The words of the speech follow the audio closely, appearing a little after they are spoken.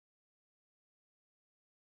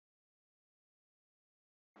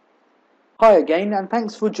Hi again, and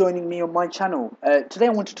thanks for joining me on my channel. Today I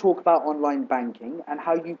want to talk about online banking and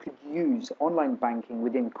how you could use online banking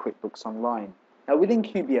within QuickBooks Online. Now within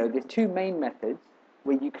QBO, there's two main methods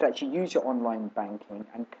where you could actually use your online banking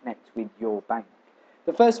and connect with your bank.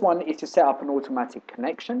 The first one is to set up an automatic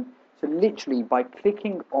connection. So literally by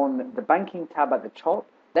clicking on the banking tab at the top,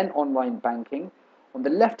 then online banking, on the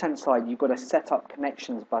left hand side you've got a set up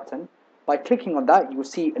connections button. By clicking on that, you will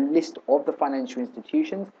see a list of the financial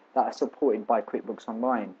institutions that are supported by QuickBooks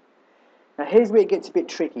Online. Now here's where it gets a bit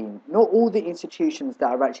tricky. Not all the institutions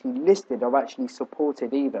that are actually listed are actually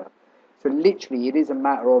supported either. So literally it is a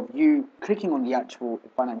matter of you clicking on the actual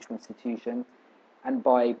financial institution, and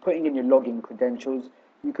by putting in your login credentials,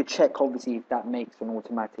 you could check obviously if that makes an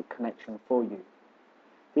automatic connection for you.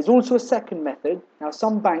 There's also a second method. Now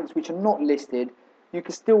some banks which are not listed, you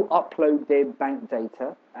can still upload their bank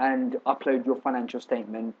data and upload your financial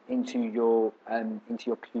statement into your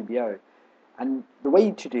QBO. And the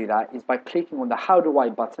way to do that is by clicking on the How Do I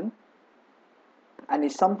button, and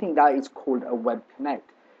it's something that is called a Web Connect.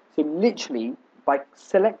 So literally, by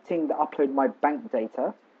selecting the Upload My Bank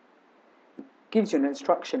Data, it gives you an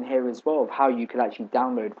instruction here as well of how you could actually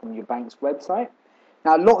download from your bank's website.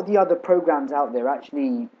 Now, a lot of the other programs out there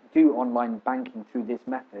actually do online banking through this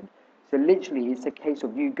method. So literally, it's a case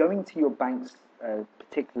of you going to your bank's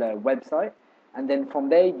particular website, and then from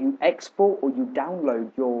there you export or you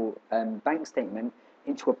download your bank statement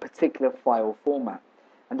into a particular file format.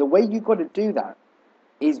 And the way you've got to do that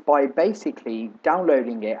is by basically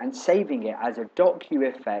downloading it and saving it as a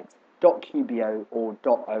 .qfx, .qbo, or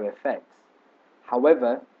 .ofx.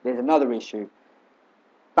 However, there's another issue.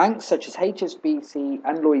 Banks such as HSBC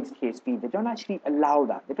and Lloyds TSB, they don't actually allow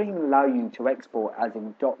that. They don't even allow you to export as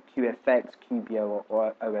in .qfx, QBO,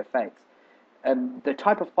 or OFX. The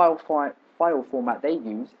type of file format they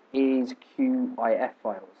use is QIF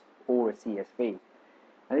files or a CSV.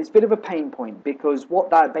 And it's a bit of a pain point, because what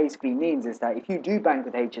that basically means is that if you do bank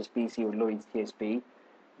with HSBC or Lloyds TSB,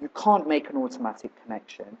 you can't make an automatic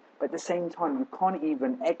connection, but at the same time you can't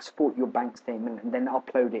even export your bank statement and then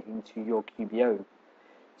upload it into your QBO.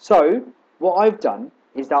 So what I've done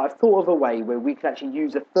is that I've thought of a way where we could actually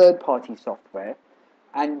use a third-party software,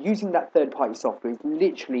 and using that third-party software is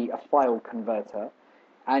literally a file converter.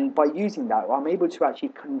 And by using that, I'm able to actually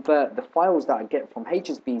convert the files that I get from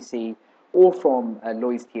HSBC or from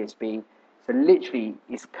Lloyds TSB. So literally,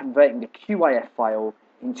 it's converting the QIF file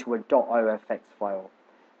into a .ofx file.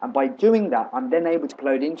 And by doing that, I'm then able to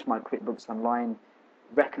upload into my QuickBooks Online,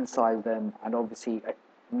 reconcile them, and obviously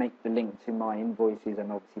make the link to my invoices and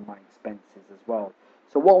obviously my expenses as well.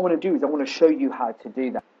 So what I want to do is I want to show you how to do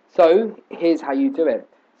that. So here's how you do it.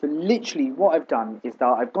 So literally what I've done is that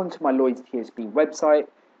I've gone to my Lloyds TSB website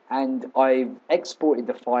and I've exported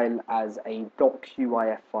the file as a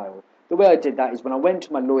 .qif file. The way I did that is when I went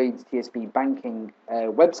to my Lloyds TSB banking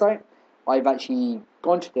website, I've actually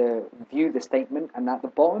gone to the view the statement, and at the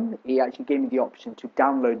bottom it actually gave me the option to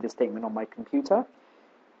download the statement on my computer.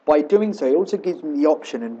 By doing so, it also gives me the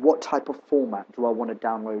option in what type of format do I want to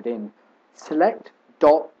download in. Select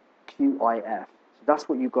 .qif. So that's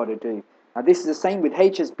what you've got to do. Now this is the same with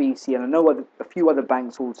HSBC, and I know a few other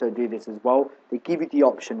banks also do this as well. They give you the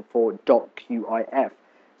option for .qif.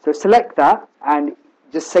 So select that and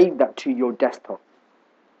just save that to your desktop.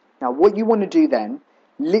 Now what you want to do then,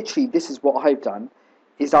 literally this is what I've done,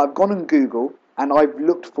 is I've gone on Google and I've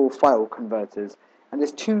looked for file converters. And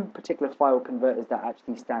there's two particular file converters that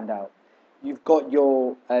actually stand out. You've got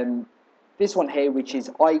your this one here, which is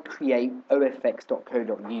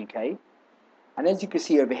icreateofx.co.uk. And as you can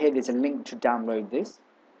see over here, there's a link to download this.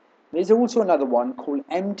 There's also another one called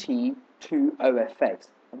MT2OFX.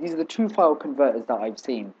 And these are the two file converters that I've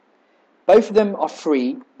seen. Both of them are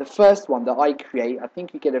free. The first one, the iCreate, I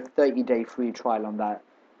think you get a 30-day free trial on that,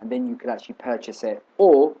 and then you could actually purchase it.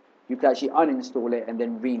 Or you could actually uninstall it and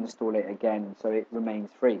then reinstall it again, so it remains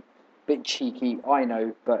free. Bit cheeky, I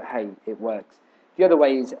know, but hey, it works. The other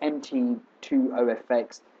way is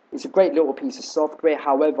MT2OFX. It's a great little piece of software.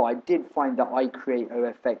 However, I did find the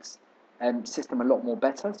iCreateOFX system a lot more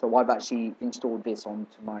better, so I've actually installed this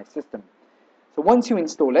onto my system. So once you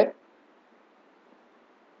install it,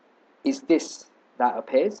 is this that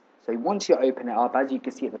appears. So once you open it up, as you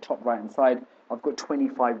can see at the top right hand side, I've got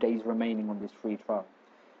 25 days remaining on this free trial.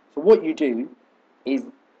 So what you do is,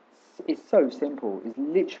 it's so simple, is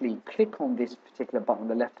literally click on this particular button on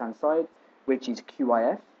the left hand side, which is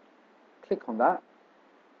QIF. Click on that,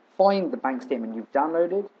 find the bank statement you've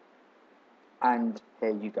downloaded, and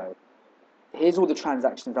here you go. Here's all the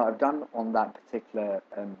transactions that I've done on that particular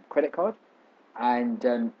credit card, and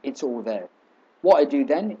it's all there. What I do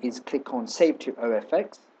then is click on Save to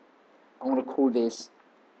OFX, I want to call this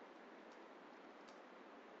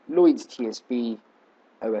Lloyd's TSB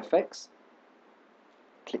OFX.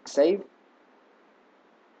 Click Save.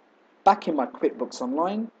 Back in my QuickBooks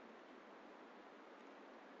Online,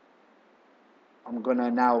 I'm going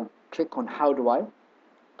to now click on How Do I?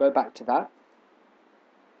 Go back to that.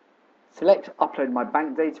 Select Upload My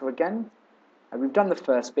Bank Data again. And we've done the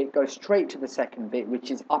first bit. Go straight to the second bit, which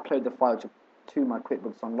is upload the file to my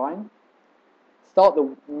QuickBooks Online. Start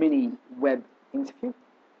the mini web interview.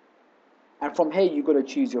 And from here, you've got to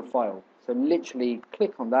choose your file. So literally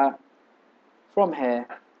click on that. From here,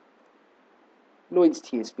 Lloyd's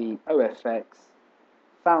TSB OFX.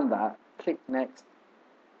 Found that. Click Next.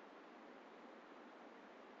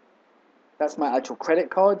 That's my actual credit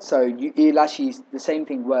card. So it'll actually, the same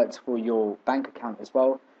thing works for your bank account as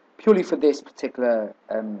well. Purely for this particular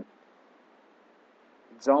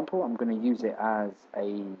example, I'm going to use it as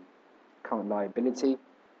a current liability.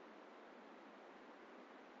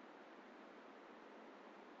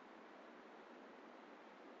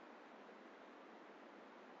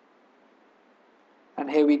 And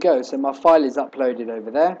here we go. So my file is uploaded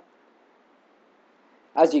over there.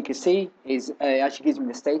 As you can see, it actually gives me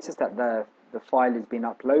the status that the file has been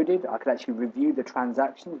uploaded. I can actually review the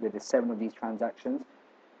transactions with the 7 of these transactions.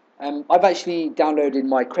 I've actually downloaded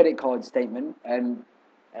my credit card statement.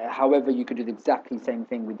 However, you could do the exactly same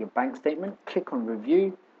thing with your bank statement. Click on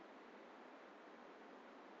Review.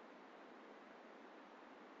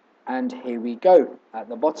 And here we go. At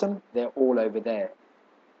the bottom, they're all over there.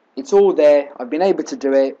 It's all there. I've been able to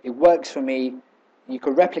do it. It works for me. You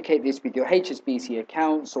can replicate this with your HSBC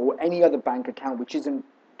accounts or any other bank account which isn't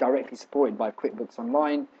directly supported by QuickBooks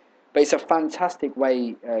Online. But it's a fantastic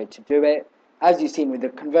way to do it. As you've seen with the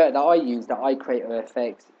converter that I use, that I create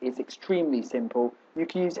OFX, it's extremely simple. You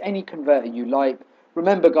can use any converter you like.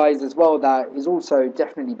 Remember, guys, as well, that is also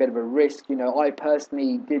definitely a bit of a risk. You know, I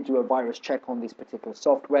personally did do a virus check on this particular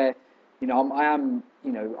software. You know, I am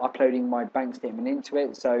uploading my bank statement into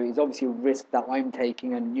it, so it's obviously a risk that I'm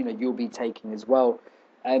taking, and you'll be taking as well.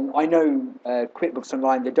 I know QuickBooks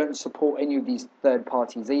Online, they don't support any of these third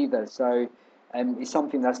parties either, so it's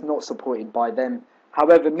something that's not supported by them.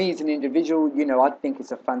 However, me as an individual, I think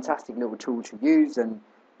it's a fantastic little tool to use, and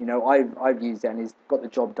I've used it and it's got the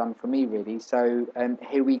job done for me really. So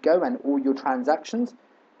here we go, and all your transactions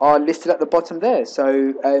are listed at the bottom there. So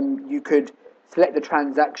you could select the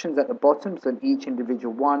transactions at the bottom, so each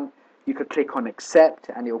individual one. You could click on Accept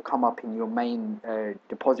and it will come up in your main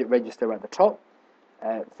deposit register at the top.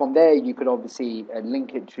 From there, you could obviously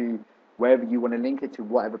link it to wherever you want to link it to,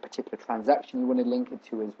 whatever particular transaction you want to link it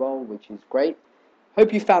to as well, which is great.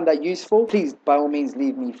 Hope you found that useful. Please, by all means,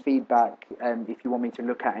 leave me feedback if you want me to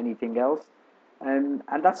look at anything else. And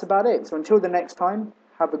that's about it. So until the next time,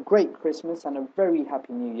 have a great Christmas and a very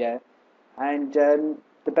happy New Year. And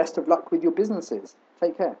the best of luck with your businesses.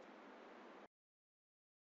 Take care.